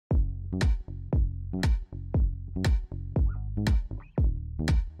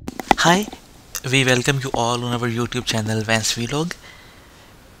Hi, we welcome you all on our YouTube channel Wains Vlog.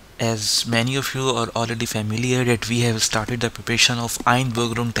 As many of you are already familiar that we have started the preparation of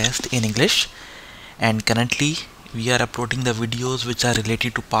Einbürgerungstest in English, and currently we are uploading the videos which are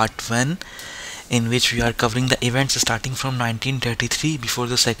related to part 1, in which we are covering the events starting from 1933 before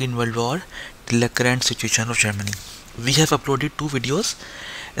the Second World War till the current situation of Germany. We have uploaded two videos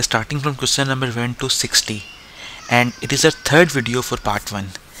starting from question number 1 to 60, and it is the third video for part 1.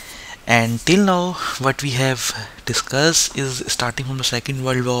 And till now what we have discussed is starting from the Second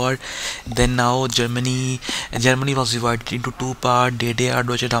World War. Then now Germany was divided into two parts: DDR,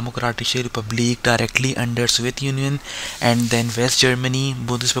 Deutsche Demokratische Republik, directly under Soviet Union, and then West Germany,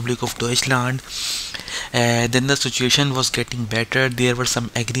 Bundesrepublik of Deutschland. Then the situation was getting better. There were some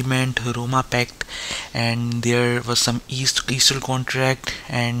agreement, Roma Pact, and there was some Eastern contract.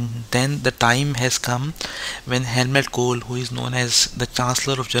 And then the time has come when Helmut Kohl, who is known as the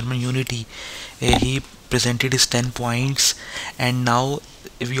Chancellor of German Unity, he presented his 10 points. And now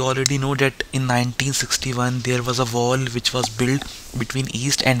we already know that in 1961 there was a wall which was built between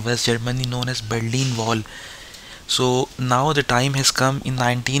East and West Germany, known as Berlin Wall. So now the time has come. In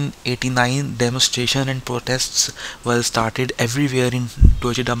 1989, demonstration and protests were started everywhere in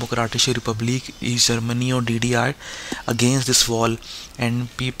Deutsche Demokratische Republik, East Germany or DDR, against this wall, and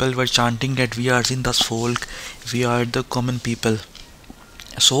people were chanting that we are in das Volk, we are the common people.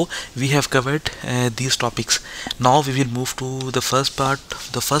 So we have covered these topics. Now we will move to the first part,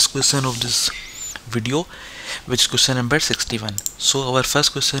 the first question of this video, which is question number 61. So our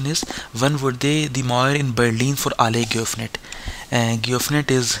first question is, when were they the Mauer in Berlin for alle geöffnet? Geöffnet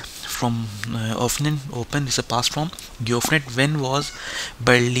is from open is a past form. Geöffnet, when was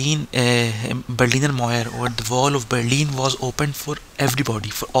Berlin Berliner Mauer, or the wall of Berlin, was opened for everybody,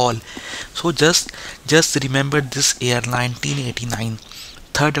 for all. So just remember this year, 1989.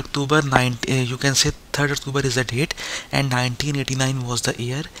 3rd October, you can say 3rd October is the date, and 1989 was the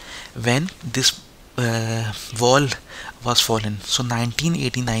year when this wall was fallen. So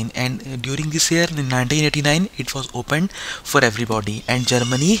 1989, and during this year in 1989 it was opened for everybody and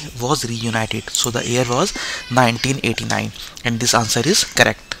Germany was reunited. So the year was 1989, and this answer is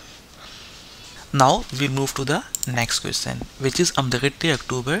correct. Now we move to the next question, which is am 3.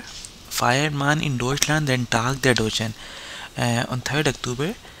 Oktober feiert man in Deutschland den Tag der Deutschen. On 3rd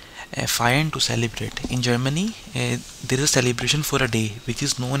October, feiern, to celebrate. In Germany, there is a celebration for a day which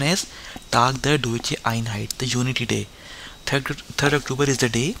is known as Tag der Deutsche Einheit, the Unity Day. 3rd October is the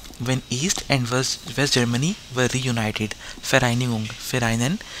day when East and West Germany were reunited.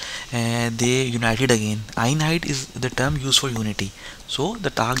 Vereinen, they united again. Einheit is the term used for unity. So the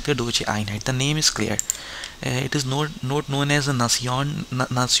Tag der Deutsche Einheit, the name is clear. It is not known as a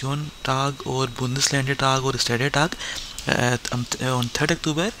Nation Tag or Bundesländer Tag or Städtetag. On 3rd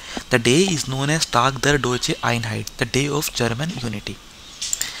October, the day is known as Tag der Deutsche Einheit, the day of German unity.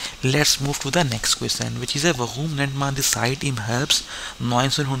 Let's move to the next question, which is warum nennt man die Zeit im Herbst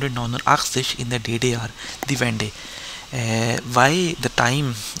 1989 in der DDR die Wende? Why the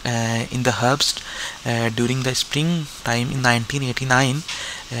time in the Herbst, during the spring time in 1989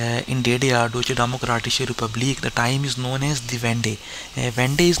 in DDR, Deutsche Demokratische Republik, the time is known as die Wende.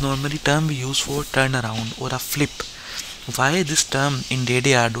 Wende is normally term we use for turn around or a flip. Why this term in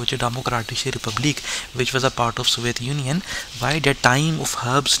DDR, Deutsche Demokratische Republik, which was a part of Soviet Union, why the time of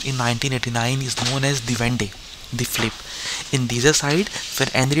Herbst in 1989 is known as die Wende, the flip? In dieser Zeit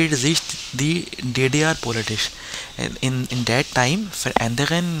veränderte sich die DDR politisch. In that time,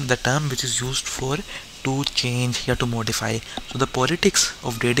 verändern, the term which is used for to change or to modify. So the politics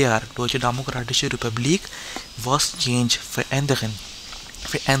of DDR, Deutsche Demokratische Republik, was changed. Verändern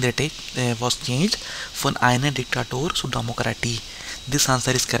was changed von einer Diktatur zu Demokratie. This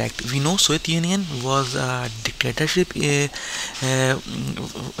answer is correct. We know Soviet Union was a dictatorship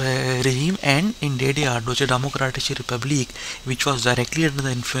regime, and in DDR, Deutsche Demokratische Republik, which was directly under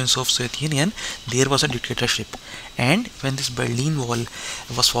the influence of Soviet Union, there was a dictatorship. And when this Berlin Wall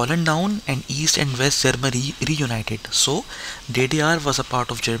was fallen down and East and West Germany reunited, so DDR was a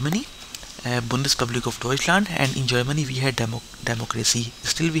part of Germany, Bundesrepublik of Deutschland, and in Germany we had democracy.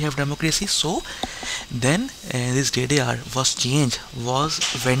 Still we have democracy. So then this DDR was changed, was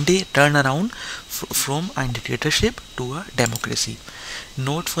when they turn around from a dictatorship to a democracy.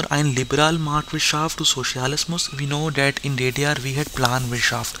 Note for ein liberal Marktwirtschaft to Sozialismus. We know that in DDR we had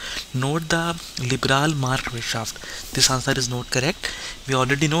Planwirtschaft. Note the liberal Marktwirtschaft. This answer is not correct. We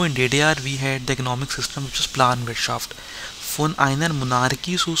already know in DDR we had the economic system which was Planwirtschaft. Von einer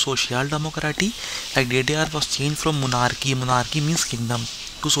Monarchie zu Sozialdemokratie, like DDR was changed from monarchy means kingdom,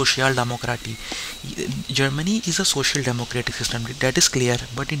 to social democracy. Germany is a social democratic system, that is clear,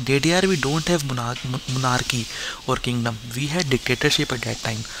 but in DDR we don't have monarchy or kingdom, we had dictatorship at that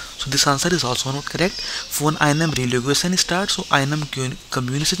time. So this answer is also not correct. When einem Religion start, so einem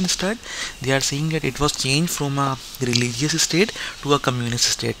communism start, they are saying that it was changed from a religious state to a communist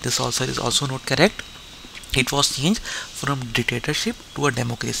state. This answer is also not correct. It was changed from dictatorship to a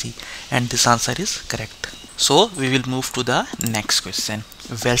democracy, and this answer is correct. So we will move to the next question.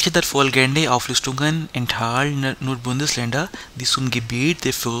 Welche der folgenden Auflistungen enthalten nur Bundesländer, die zum Gebiet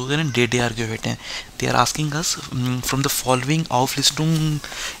der früheren DDR gehörten? They are asking us from the following Auflistungen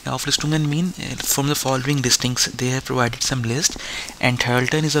mean from the following listings. They have provided some list.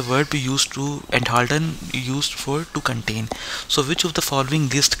 Enthalten is a verb used for to contain. So which of the following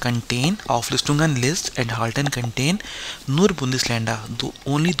list contain Auflistungen list? Enthalten contain nur Bundesländer,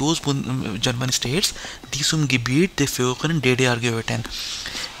 only those German states, die zum Gebiet der früheren DDR gehörten,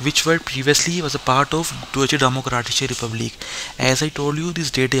 which were previously was a part of Deutsche Demokratische Republik. As I told you,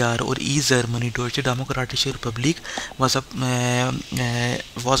 this DDR or East Germany, Deutsche Demokratische Republik, was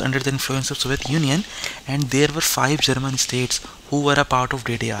under the influence of Soviet Union, and there were 5 German states who were a part of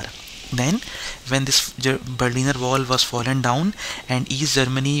DDR. Then when this Berliner Wall was fallen down and East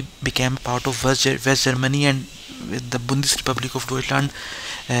Germany became part of West Germany, and the Bundesrepublik of Deutschland,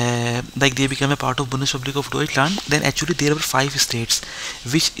 like they became a part of Bundesrepublik of Deutschland, then actually there were 5 states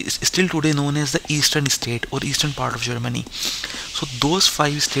which is still today known as the eastern state or eastern part of Germany. So those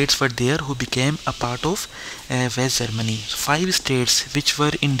 5 states were there who became a part of West Germany. So 5 states which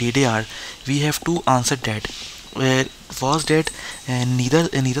were in DDR, we have to answer that. Was that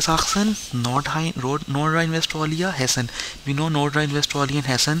Niedersachsen, Nordrhein-Westphalia, Hessen? We know Nordrhein-Westphalia and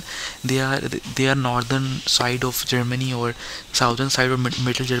Hessen, they are northern side of Germany or southern side of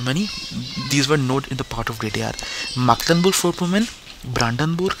middle Germany. These were not in the part of DDR. Mecklenburg-Vorpommern,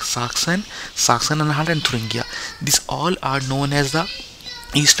 Brandenburg, Sachsen-Anhalt and Thuringia. These all are known as the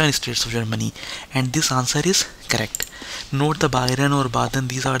eastern states of Germany, and this answer is correct. Note the Bayern or Baden,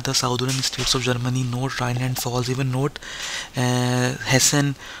 these are the southern states of Germany. Note Rhineland-Pfalz, even note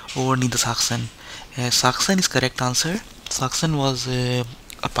Hessen or Niedersachsen. Sachsen is correct answer. Sachsen was a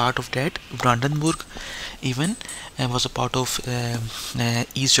part of that. Brandenburg even was a part of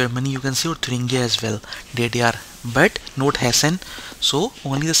East Germany, you can say, or Thuringia as well, DDR. But note Hessen. So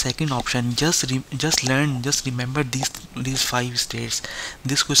only the second option. Just remember these 5 states.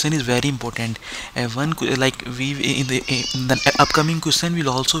 This question is very important. One like we in the upcoming question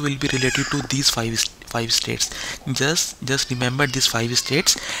will be related to these 5 states. Just remember these 5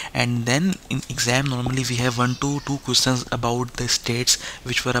 states, and then in exam normally we have 1 to 2 questions about the states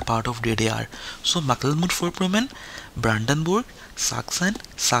which were a part of DDR. So Mecklenburg-Vorpommern, Brandenburg,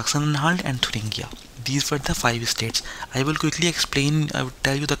 Sachsen-Anhalt and Thuringia. These were the 5 states. I will quickly explain, I will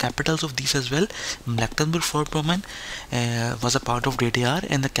tell you the capitals of these as well. Mecklenburg-Vorpommern was a part of DDR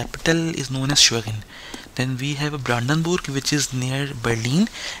and the capital is known as Schwerin. Then we have Brandenburg, which is near Berlin,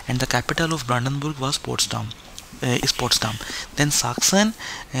 and the capital of Brandenburg was Potsdam. Then Sachsen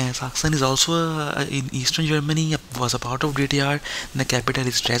is also in eastern Germany, was a part of DDR. The capital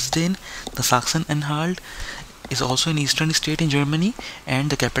is Dresden. The Sachsen-Anhalt is also an eastern state in Germany, and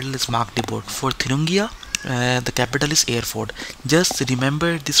the capital is Magdeburg. For Thuringia, the capital is Erfurt. Just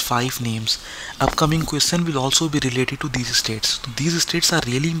remember these 5 names. Upcoming question will also be related to these states. These states are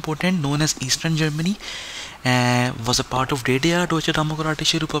really important. Known as Eastern Germany, was a part of DDR, Deutsche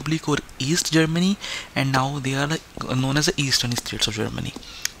Demokratische Republik, or East Germany, and now they are known as the Eastern states of Germany.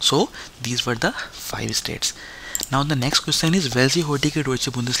 So these were the 5 states. Now the next question is, welche heutige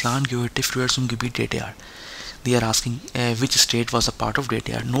deutsche Bundesland gehörte früher zum Gebiet DDR? They are asking which state was a part of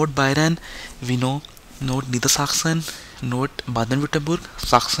DDR. Note Bayern, we know. Note Niedersachsen, note Baden-Württemberg.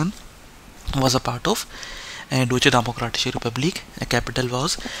 Sachsen was a part of Deutsche Demokratische Republik. Capital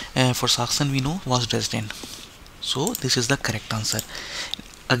was for Sachsen, we know, was Dresden. So this is the correct answer.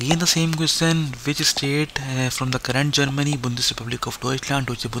 Again the same question, which state from the current Germany, Bundesrepublik of Deutschland,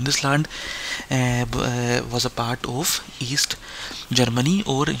 Deutsche Bundesland, was a part of East Germany,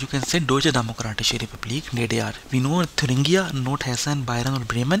 or you can say Deutsche Demokratische Republik, DDR. We know Thuringia, not Hessen, Bayern or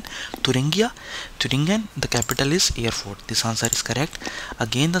Bremen. Thuringen, the capital is Erfurt. This answer is correct.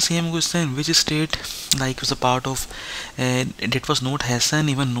 Again the same question, which state was a part of, it was not Hessen,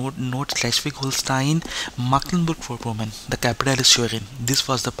 even not Schleswig-Holstein. Mecklenburg-Vorpommern, the capital is Schwerin. This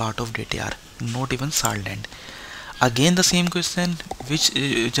was the part of DDR, not even Saarland. Again the same question, which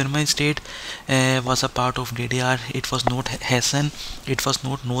German state was a part of DDR? It was not Hessen, it was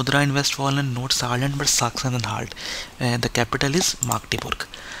not North Rhine-Westphalia, not Saarland, but Sachsen-Anhalt. The capital is Magdeburg.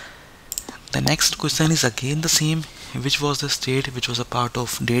 The next question is again the same, which was the state which was a part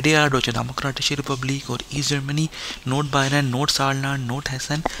of DDR, Deutsche Demokratische Republik, or East Germany? Nordbayern, Nordsaarland,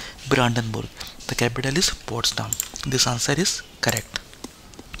 Nordhessen, Brandenburg. The capital is Potsdam. This answer is correct.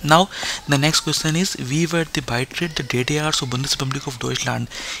 Now the next question is, wie wird die Beitritt der DDR zur Bundesrepublik of Deutschland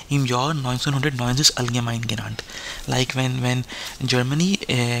im Jahr 1990 allgemein genannt? Like when Germany,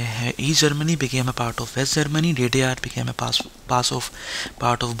 East Germany became a part of West Germany, DDR became a part of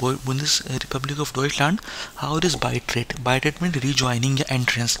Bundesrepublik of Deutschland. How is Beitritt? Beitritt means rejoining,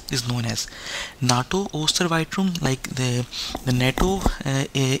 entrance is known as NATO Osterweiterung, like the NATO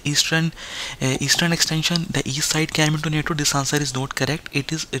eastern extension. The east side came into NATO. This answer is not correct.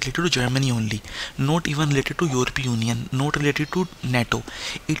 It is related to Germany only, not even related to European Union, not related to NATO.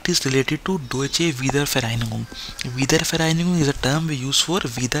 It is related to Deutsche Wiedervereinigung. Wiedervereinigung is a term we use for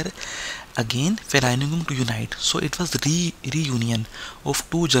wieder again, Vereinigung to unite. So it was reunion of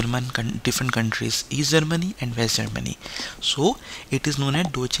two different countries, East Germany and West Germany. So it is known as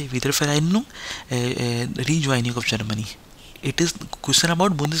Deutsche Wiedervereinigung, rejoining of Germany. It is question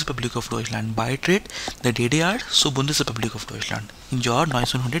about Bundesrepublik of Deutschland. Beitritt der DDR zur Bundesrepublik of Deutschland im Jahr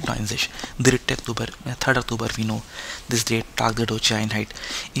 1990. 3. Oktober, we know this date, Tag der Deutsche Einheit.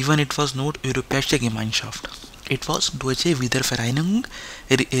 Even it was not Europäische Gemeinschaft. It was Deutsche Wiedervereinigung,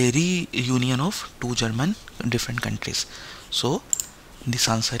 reunion of two different countries. So this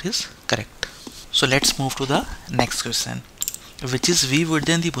answer is correct. So let's move to the next question, which is, wie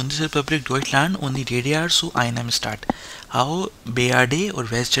wurden die Bundesrepublik Deutschland und die DDR zu einem Staat? How BRD or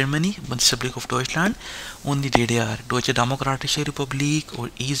West Germany, Bundesrepublik of Deutschland, und die DDR, Deutsche Demokratische Republik or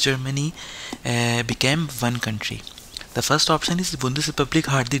East Germany, became one country. The first option is the Bundesrepublik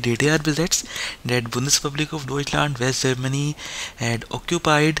had the DDR besetzt, that Bundesrepublik of Deutschland, West Germany had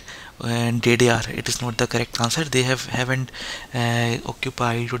occupied DDR. It is not the correct answer. They haven't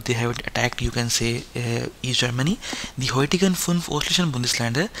occupied, or they haven't attacked, you can say, East Germany. Die heutigen 5 östlichen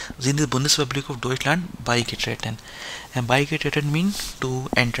Bundesländer sind die Bundesrepublik of Deutschland beigetreten. And beigetreten means to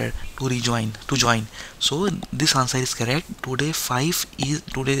enter, to join. So this answer is correct. Today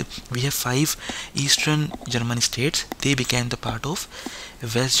we have 5 Eastern Germany states. They became the part of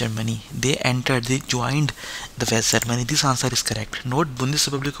West Germany. They joined the West Germany. This answer is correct. Not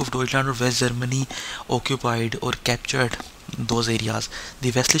Bundesrepublik of Deutschland or West Germany occupied or captured those areas.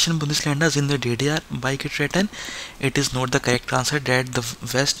 The westlichen Bundesländer in the DDR beigetreten. It is not the correct answer that the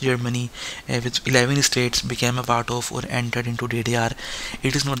West Germany with 11 states became a part of or entered into DDR.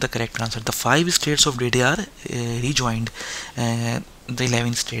 It is not the correct answer. The 5 states of DDR rejoined the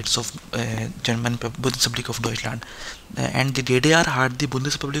 11 states of German Bundesrepublik of Deutschland, and the DDR had the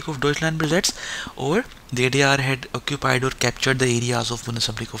Bundesrepublik of Deutschland besetzt, or the DDR had occupied or captured the areas of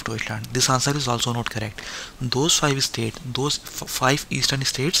Bundesrepublik of Deutschland. This answer is also not correct. Those 5 eastern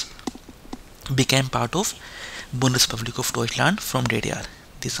states became part of Bundesrepublik of Deutschland from DDR.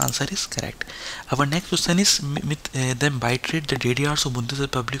 This answer is correct. Our next question is, mit dem Beitritt der DDR zur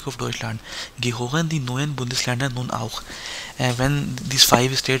Bundesrepublik of Deutschland gehören die neuen Bundesländer nun auch. When these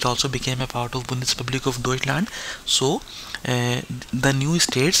 5 states also became a part of Bundesrepublik of Deutschland, so the new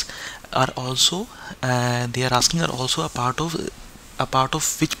states are also they are asking, are also a part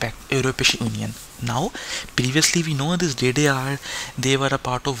of which pact? European Union. Now previously we know this DDR, they were a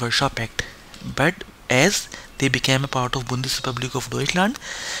part of Warsaw Pact, but as they became a part of Bundesrepublik of Deutschland,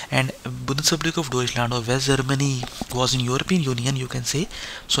 and Bundesrepublik of Deutschland or West Germany was in European Union, you can say.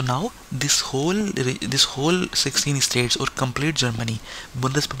 So now this whole 16 states or complete Germany,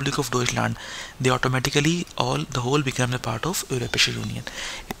 Bundesrepublik of Deutschland, they automatically the whole became a part of European Union.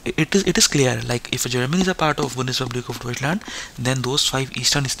 It is clear, like if Germany is a part of Bundesrepublik of Deutschland, then those 5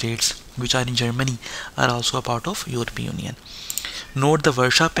 eastern states which are in Germany are also a part of European Union. Not the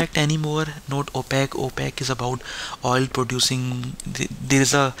Warsaw Pact anymore, not OPEC. OPEC is about oil producing. There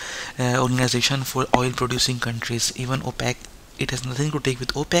is a organization for oil producing countries. Even OPEC, it has nothing to take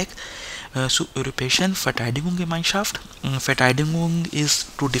with OPEC. So Europäischen Verteidigungsgemeinschaft. Verteidigung is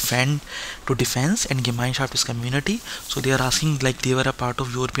to defense, and Gemeinschaft is community. So they are asking like they were a part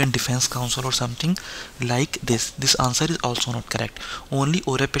of European Defense Council or something like this. This answer is also not correct. Only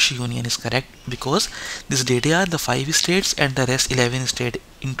European Union is correct, because this DDR, the 5 states and the rest 11 states,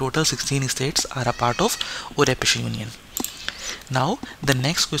 in total 16 states are a part of European Union. Now the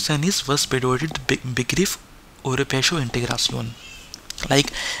next question is, was bedeutet Begriff Europäische Integration?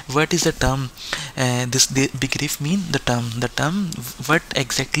 Like, what is the term, this the begriff mean, the term what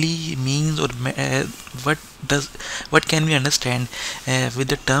exactly means, or what does, what can we understand with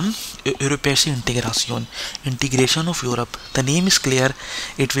the term Europäische Integration, integration of Europe. The name is clear,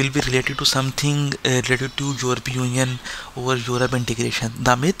 it will be related to something related to European Union or Europe integration.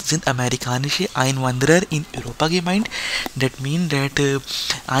 Damit sind amerikanische Einwanderer in Europa gemeint. That mean that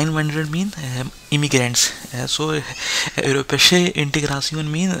Einwanderer mean immigrants. Europäische Integration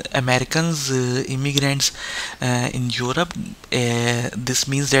mean Americans immigrants in Europe. This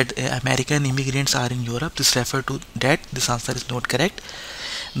means that American immigrants are in Europe. This refer to that. This answer is not correct.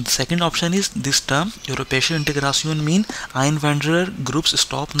 The second option is this term Europäische Integration mean Einwanderer groups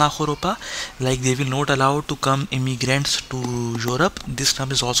stop nach Europa, like they will not allow to come immigrants to Europe. This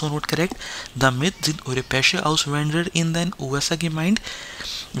term is also not correct. Damit sind europäische Auswanderer in den USA gemeint.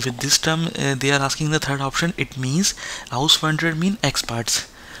 With this term they are asking the third option. It means Auswanderer mean expats.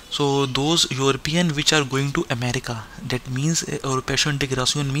 So those European which are going to America, that means Europäische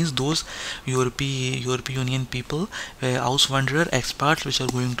Integration means those European Union people, Auswanderer expats which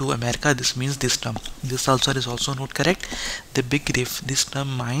are going to America. This means this term. This answer is also not correct. The begriff, this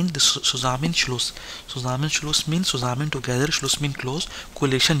term means this Zusammenschluss. Zusammenschluss means zusammen together, Schluss means close,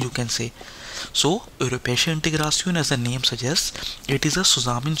 coalition you can say. So Europäische Integration, as the name suggests, it is a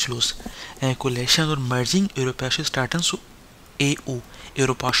Zusammenschluss, coalition or merging Europäische Staaten zu EU,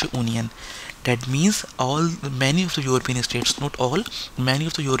 Europäische Union. That means many of the European states, not all, many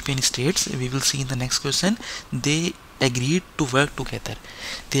of the European states, we will see in the next question, they agreed to work together.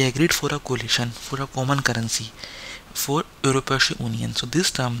 They agreed for a coalition, for a common currency, for Europäische Union. So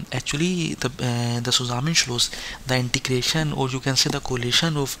this term actually, the Zusammenschluss, the integration, or you can say the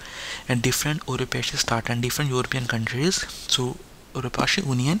coalition of different Europäische Staaten, different European countries. So Europäische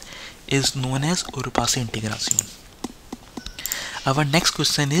Union is known as Europäische Integration. Our next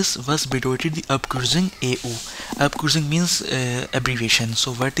question is, was bedeutet die Abkürzung EU? Abkürzung means abbreviation.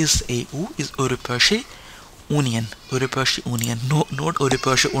 So what is EU? Is Europäische Union. Europäische Union. No, not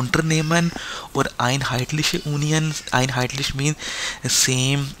Europäische Unternehmen or Einheitliche Union. Einheitlich means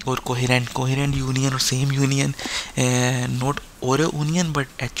same or coherent. Coherent union or same union. Not Euro Union, but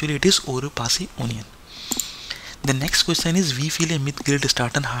actually it is Europäische Union. The next question is, wie viele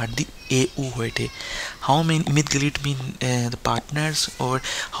Mitgliedstaaten hat die EU heute? How many Mitglied mean the partners, or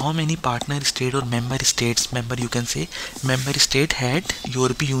how many partner state or member states, member you can say, member state had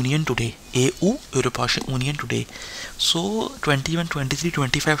European Union today? EU, Europäische Union today. So 21, 23,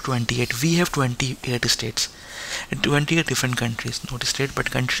 25, 28. We have 28 states. 28 different countries, not state but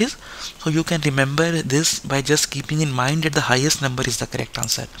countries. So you can remember this by just keeping in mind that the highest number is the correct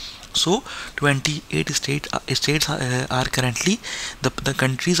answer. So 28 states are currently the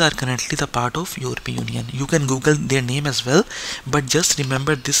countries are currently the part of European Union. You can Google their name as well, but just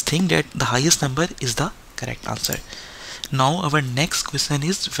remember this thing, that the highest number is the correct answer. Now our next question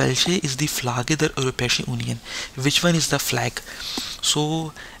is, welche ist die Flagge der Europäischen Union? Which one is the flag?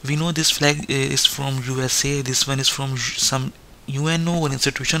 So we know this flag is from USA. This one is from some UNO or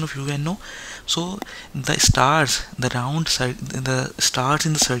institution of UNO. So the stars, the stars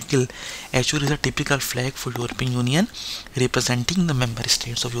in the circle actually is a typical flag for European Union, representing the member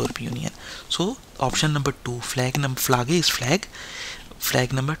states of European Union. So option number 2, Flagge is flag.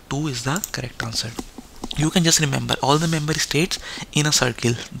 Flag number 2 is the correct answer. You can just remember all the member states in a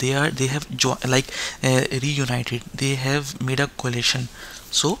circle. They have reunited. They have made a coalition.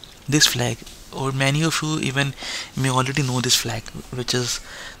 So this flag, or many of you even may already know this flag, which is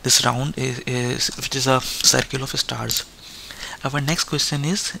this round which is a circle of stars. Our next question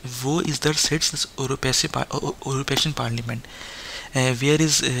is, wo ist der Sitz des Europäischen Parliament? Where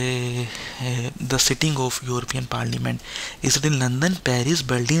is the sitting of European Parliament? Is it in London, Paris,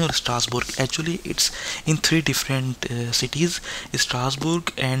 Berlin, or Strasbourg? Actually it's in 3 different cities,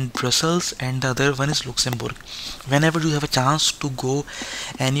 Strasbourg and Brussels, and the other one is Luxembourg. Whenever you have a chance to go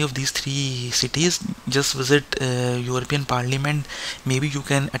any of these 3 cities, just visit European Parliament. Maybe you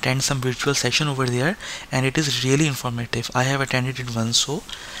can attend some virtual session over there, and it is really informative. I have attended it once. So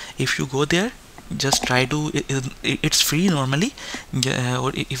if you go there, just try to, it's free normally,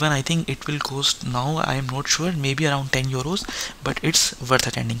 or even I think it will cost now, I am not sure, maybe around 10 euros, but it's worth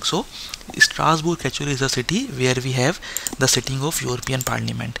attending. So Strasbourg actually is a city where we have the sitting of European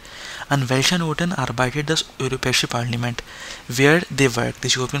Parliament. An welchen Orten arbeitet das Europäische Parlament? Where they work,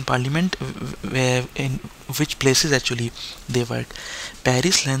 this European Parliament, in which places actually they work?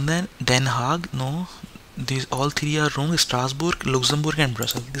 Paris, London, Den Haag, no, these all 3 are wrong. Strasbourg, Luxembourg and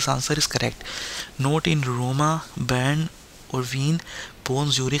Brussels. This answer is correct. Not in Roma, Bern or Wien,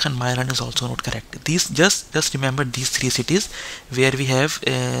 Bonn, Zurich, and Milan is also not correct. These just remember these three cities where we have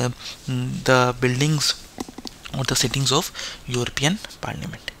the buildings or the sittings of European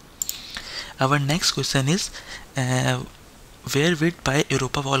Parliament. Our next question is where wird bei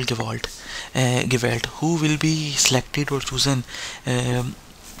Europawahl gewählt? Who will be selected or chosen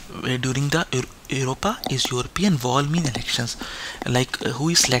during the Europa is European Wahl mean elections, like who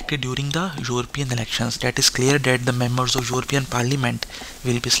is selected during the European elections. That is clear that the members of European Parliament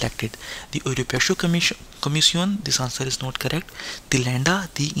will be selected. The Europäische Kommission, this answer is not correct. Die Länder,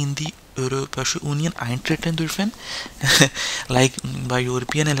 die in die Europäische Union eintreten dürfen. Like by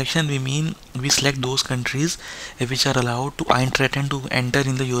European election we mean we select those countries which are allowed to eintreten, to enter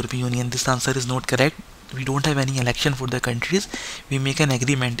in the European Union. This answer is not correct. We don't have any election for the countries. We make an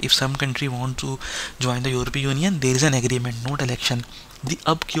agreement. If some country want to join the European Union, there is an agreement, not election. The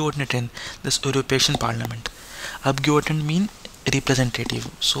Abgeordneten, this European Parliament. Abgeordneten mean representative.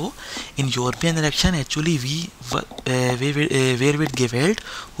 So in European election actually where wird gewählt,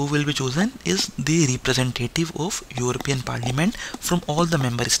 who will be chosen is the representative of European Parliament from all the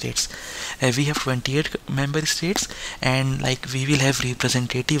member states. We have 28 member states, and like we will have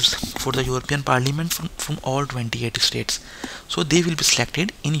representatives for the European Parliament from all 28 states, so they will be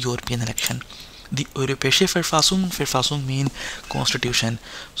selected in European election. The Europäische Verfassung mean constitution.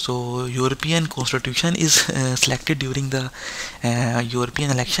 So European constitution is selected during the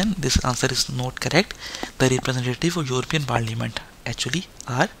European election. This answer is not correct. The representative of European Parliament actually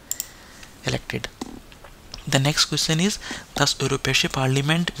are elected. The next question is das Europäische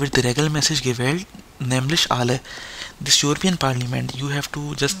Parlament wird regelmäßig gewählt, nämlich alle. This European Parliament, you have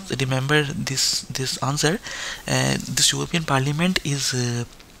to just remember this answer. This European Parliament is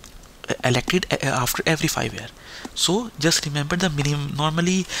elected after every 5 years. So just remember the minimum.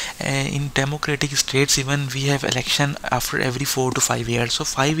 Normally in democratic states even we have election after every 4 to 5 years. So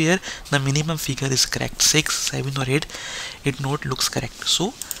 5 years the minimum figure is correct. 6, 7 or 8 it not looks correct.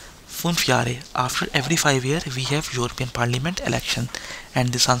 So 5 Jahre, after every 5 years we have European Parliament election,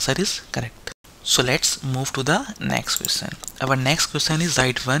 and this answer is correct. So let's move to the next question. Our next question is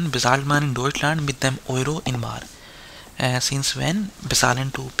seit wann bezahlt man in Deutschland mit dem Euro in bar? Since when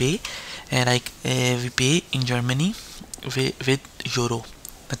bezahlen to pay, we pay in Germany with euro.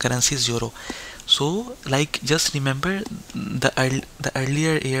 The currency is euro. So like just remember the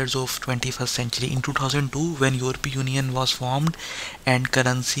earlier years of 21st century. In 2002 when European Union was formed and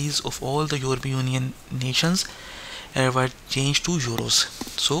currencies of all the European Union nations were changed to euros.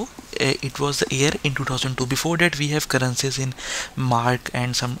 So it was the year in 2002. Before that we have currencies in mark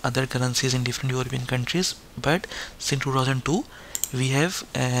and some other currencies in different European countries, but since 2002 we have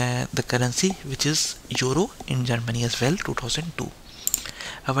the currency which is euro in Germany as well, 2002.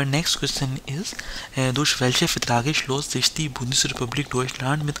 Our next question is durch welche Verträge schloss sich die Bundesrepublik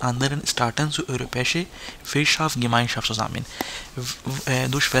Deutschland mit anderen Staaten zur Europäischen Wirtschaftsgemeinschaft zusammen?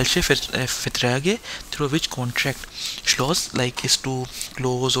 Durch welche Verträge, through which contract schloss, like is to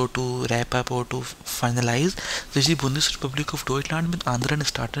close or to wrap up or to finalize, sich die Bundesrepublik of Deutschland mit anderen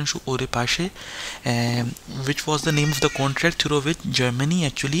Staaten zur Europäische, which was the name of the contract through which Germany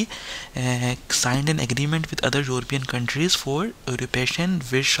actually signed an agreement with other European countries for European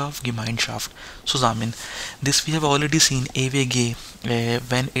Wirtschaftsgemeinschaft zusammen. This we have already seen AWG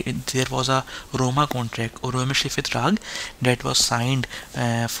when there was a Roma contract or Römische Vertrag that was signed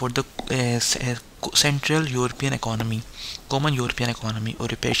for the Central European Economy, Common European Economy,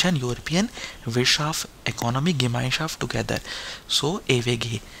 European Wirtschaftseconomy Gemeinschaft together. So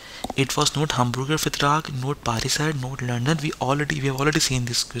AWG. It was not Hamburger Vertrag, not Pariser, not London. We have already seen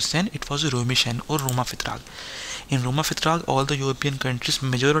this question. It was a Römischen or Roma Vertrag. In Roma Vertrag, all the European countries,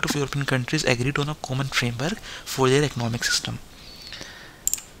 majority of European countries agreed on a common framework for their economic system.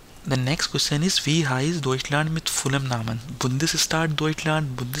 The next question is wie heißt Deutschland mit vollem Namen? Bundesstaat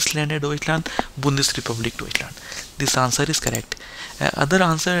Deutschland, Bundesländer Deutschland, Bundesrepublik Deutschland. This answer is correct. Other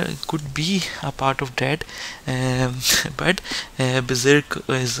answer could be a part of that, but Bezirk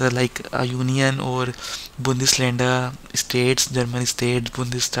is like a union, or Bundesländer states, German states,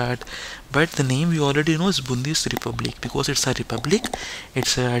 Bundesstaat. But the name we already know is Bundesrepublik because it's a republic.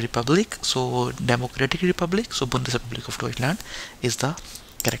 It's a republic, so democratic republic. So Bundesrepublik of Deutschland is the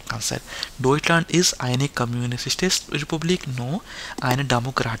correct answer. Deutschland ist eine kommunistische Republik, no, eine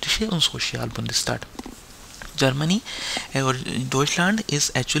demokratische und Sozialbundesstaat. Germany or Deutschland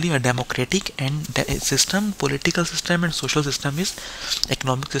is actually a democratic and system, political system and social system is,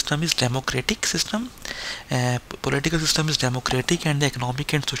 economic system is democratic system, Political system is democratic and the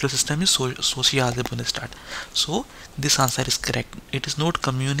economic and social system is Sozialbundesstaat. So this answer is correct. It is not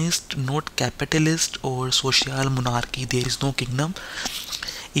communist, not capitalist or social monarchy. There is no kingdom.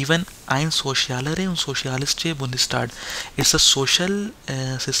 Even ein sozialere und sozialistische Bundesstaat. It's a social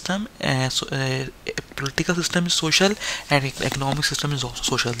system. Political system is social and economic system is also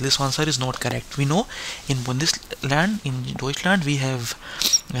social. This answer is not correct. We know in Bundesland, in Deutschland, we have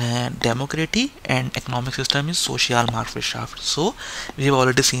democracy and economic system is Sozialmarktwirtschaft. So we have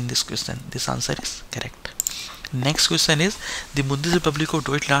already seen this question. This answer is correct. Next question is the Bundesrepublik of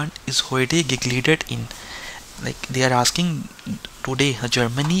Deutschland is heute gegliedert in. Like they are asking today,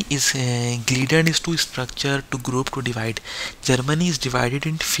 Germany is gliedert is to structure, to group, to divide. Germany is divided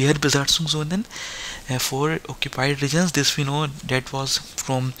into vier Besatzungszonen, four occupied regions. This we know that was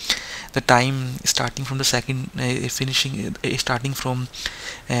from the time starting from the starting from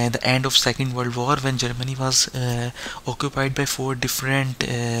the end of Second World War, when Germany was occupied by four different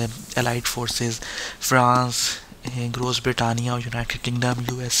allied forces: France, Great Britannia, United Kingdom,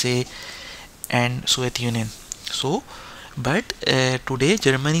 USA, and Soviet Union. So, but today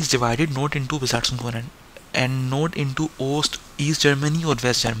Germany is divided not into Besatzungszonen and not into East Germany or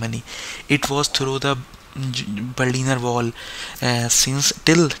West Germany. It was through the Berliner Wall since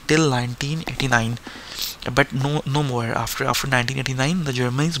till 1989, but no more. After 1989, the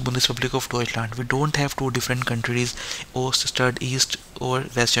Germany is Bundesrepublik of Deutschland. We don't have two different countries, Oststaat, East or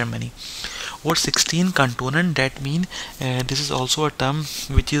West Germany. Or 16 Kantonen, that mean this is also a term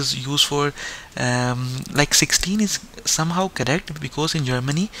which is used for like 16 is somehow correct, because in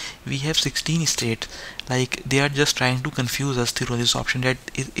Germany we have 16 states. Like they are just trying to confuse us through this option that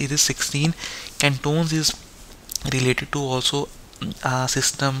it is 16 cantons is related to also a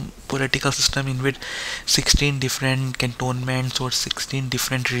system, political system in which 16 different cantonments or 16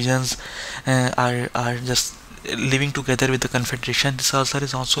 different regions are just living together with the confederation. This answer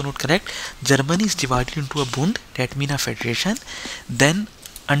is also not correct. Germany is divided into a Bund, that means a federation. Then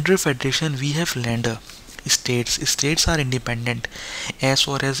under federation we have Länder, states. States are independent as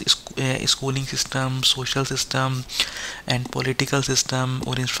far as schooling system, social system and political system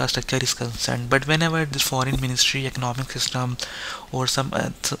or infrastructure is concerned. But whenever this foreign ministry, economic system or some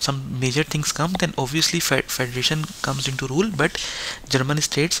major things come, then obviously federation comes into rule, but German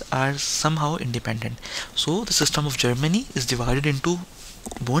states are somehow independent. So the system of Germany is divided into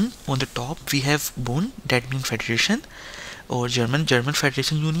Bund. On the top we have Bund, that means federation or German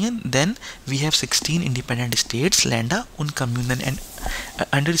Federation Union. Then we have 16 independent states, Länder und Kommunen, and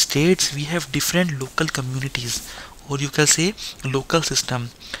under states we have different local communities, or you can say local system,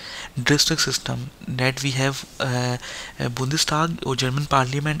 district system, that we have Bundestag or German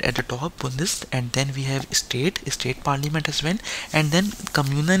parliament at the top, Bundes, and then we have state parliament as well, and then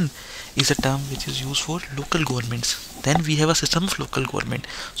Kommunen is a term which is used for local governments. Then we have a system of local government.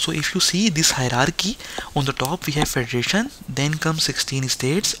 So if you see this hierarchy, on the top we have federation, then comes 16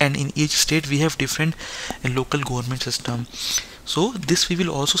 states, and in each state we have different local government system. So this we will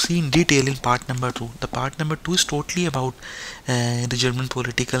also see in detail in part number 2. The part number 2 is totally about the German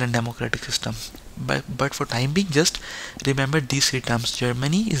political and democratic system. But for time being, just remember these three terms.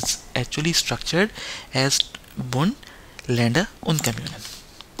 Germany is actually structured as Bund, Länder und Kommunen.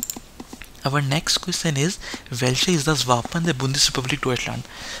 Our next question is, welche ist das Wappen der Bundesrepublik Deutschland?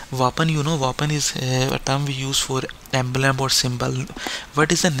 Wappen, you know, Wappen is a term we use for emblem or symbol.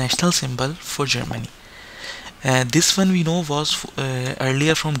 What is the national symbol for Germany? This one we know was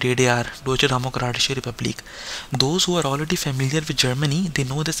earlier from DDR, Deutsche Demokratische Republik. Those who are already familiar with Germany, they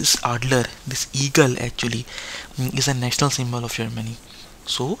know that this Adler, this eagle actually, is a national symbol of Germany.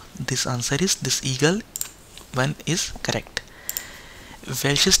 So this answer is this eagle one is correct.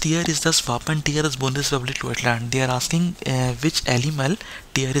 Welches Tier ist das Wappentier des Bundesrepublik Deutschland? They are asking which animal,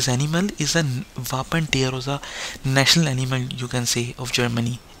 Tier is animal, is a Wappentier or the national animal, you can say, of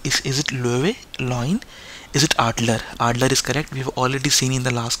Germany. Is it Löwe, Lion? Is it Adler? Adler is correct. We have already seen in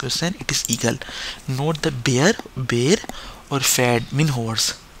the last question. It is eagle. Not the bear or Pferd, mean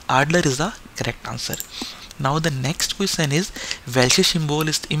horse. Adler is the correct answer. Now the next question is, welches Symbol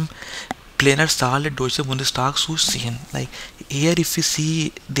ist im Plenarsaal der Deutschen Bundestag zu sehen? Like here, if you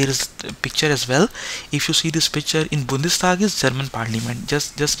see, there is a picture as well. If you see this picture in Bundestag is German Parliament.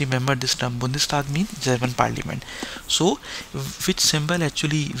 Just remember this term. Bundestag means German Parliament. So which symbol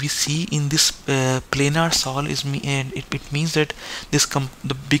actually we see in this Plenarsaal is it means that this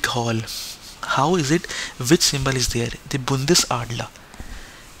the big hall. How is it? Which symbol is there? The Bundesadler.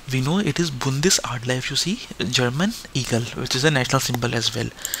 We know it is Bundesadler. If you see, German eagle, which is a national symbol as well.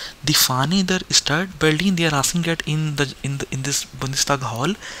 The Fahne der Stadt Berlin, they are asking that in this Bundestag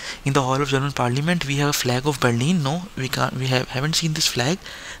hall, in the hall of German Parliament, we have a flag of Berlin. No, we haven't seen this flag.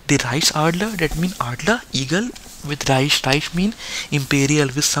 The Reichsadler, that mean Adler, eagle with Reich mean imperial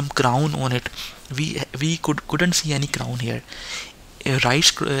with some crown on it. We couldn't see any crown here. A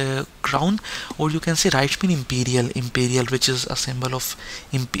Reich crown, or you can say Reich mean imperial, which is a symbol of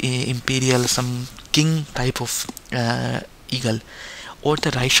imperial, some king type of eagle, or the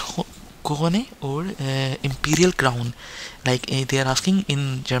Reich Krone, or imperial crown. Like they are asking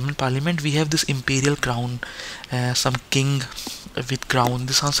in German Parliament, we have this imperial crown, some king with crown.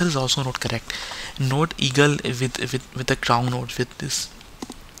 This answer is also not correct. Not eagle with a crown, or with this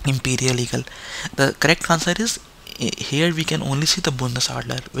imperial eagle. The correct answer is, here we can only see the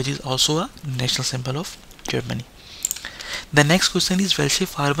Bundesadler, which is also a national symbol of Germany. The next question is, welche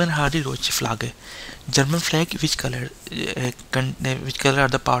Farben hat die deutsche Flagge? German flag, which color? Which color are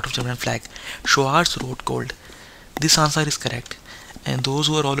the part of German flag? Schwarz, Rot, Gold. This answer is correct. And those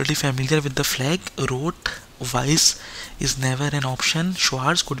who are already familiar with the flag, Rot, Weiß is never an option.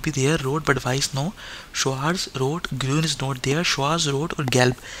 Schwarz could be there, Rot, but Weiß no. Schwarz, Rot, Grün is not there. Schwarz, Rot, or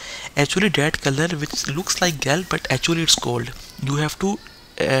Gelb. Actually, that color which looks like Gelb, but actually it's gold. You have to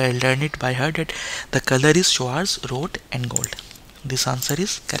learn it by heart that the color is Schwarz, Rot, and Gold. This answer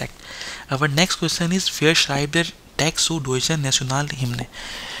is correct. Our next question is, wer schreibt der Text zu deutschen Nationalhymne?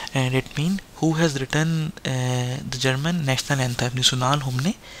 And it means, who has written the German national anthem,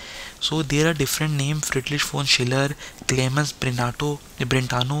 Nationalhymne? So there are different names: Friedrich von Schiller, Clemens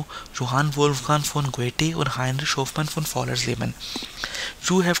Brentano, Johann Wolfgang von Goethe, or Heinrich Hoffmann von Fallersleben.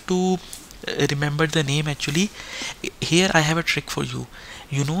 You have to remember the name. Actually, here I have a trick for you.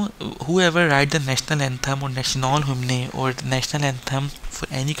 You know, whoever write the national anthem or Nationalhymne or the national anthem for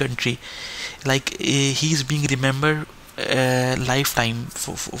any country, like he is being remembered lifetime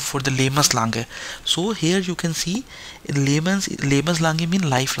for the Lebenslange. So here you can see Lebenslange mean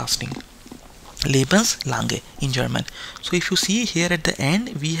life lasting. Lebenslange in German. So if you see here at the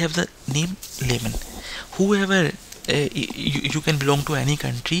end, we have the name Leben. Whoever you can belong to any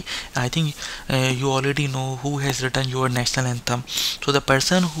country. I think you already know who has written your national anthem. So the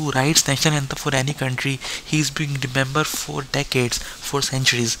person who writes national anthem for any country, he is being remembered for decades, for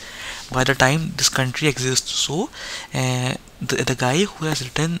centuries, by the time this country exists. So the guy who has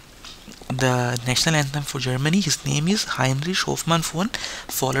written the national anthem for Germany, his name is Heinrich Hoffmann von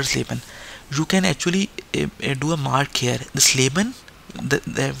Fallersleben. You can actually do a mark here. This Leben,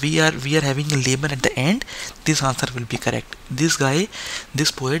 we are having a Leben at the end. This answer will be correct. This guy,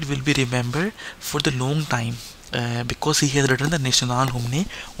 this poet will be remembered for the long time because he has written the Nationalhymne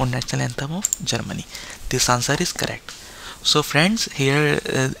or national anthem of Germany. This answer is correct. So friends, here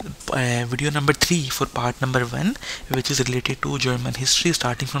video number 3 for part number 1, which is related to German history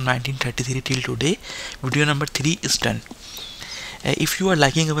starting from 1933 till today. Video number 3 is done. If you are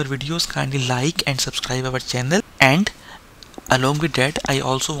liking our videos, kindly like and subscribe our channel. And along with that, I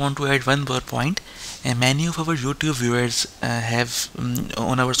also want to add one more point. Many of our YouTube viewers have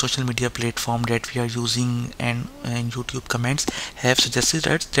on our social media platform that we are using, and YouTube comments have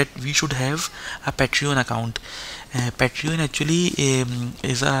suggested that we should have a Patreon account. Patreon actually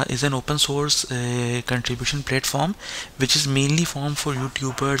is an open source contribution platform which is mainly formed for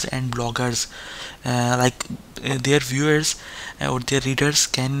YouTubers and bloggers. Their viewers or their readers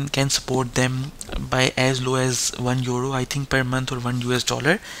can support them by as low as €1 I think per month, or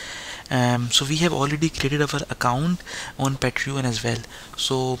 $1. So we have already created our account on Patreon as well.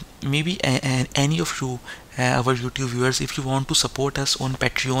 So maybe any of you, our YouTube viewers, if you want to support us on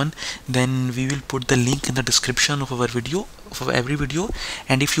Patreon, then we will put the link in the description of our video, of every video.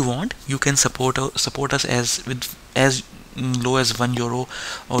 And if you want, you can support us as low as €1,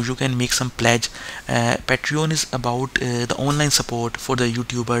 or you can make some pledge. Patreon is about the online support for the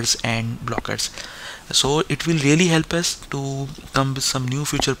YouTubers and bloggers. So it will really help us to come with some new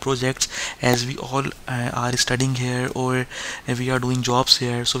future projects, as we all are studying here, or we are doing jobs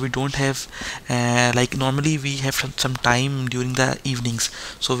here. So we don't have like normally we have some time during the evenings,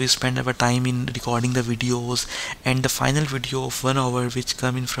 so we spend our time in recording the videos, and the final video of 1 hour which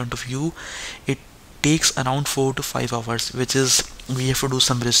come in front of you, it takes around 4 to 5 hours, which is we have to do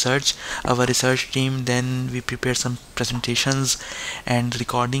some research, our research team, then we prepare some presentations and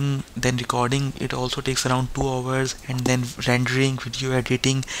recording. It also takes around 2 hours, and then rendering, video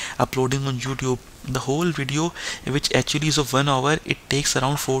editing, uploading on YouTube. The whole video, which actually is of 1 hour, it takes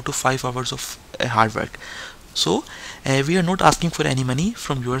around 4 to 5 hours of hard work. So we are not asking for any money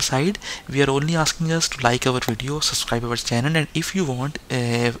from your side. We are only asking us to like our video, subscribe our channel, and if you want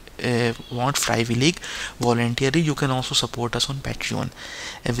freiwillig, voluntarily, you can also support us on Patreon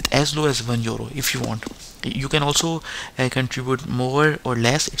with as low as €1 if you want. You can also contribute more or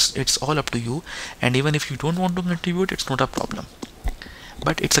less. It's all up to you. And even if you don't want to contribute, it's not a problem.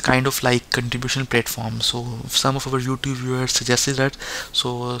 But it's a kind of like contribution platform. So some of our YouTube viewers suggested that,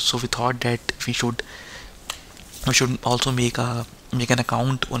 so we thought that we should also make an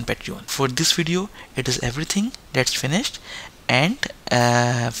account on Patreon. For this video, it is everything that's finished. And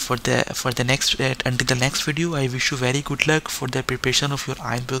for the next until the next video, I wish you very good luck for the preparation of your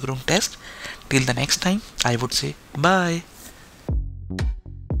Einbürgerung test. Till the next time, I would say bye.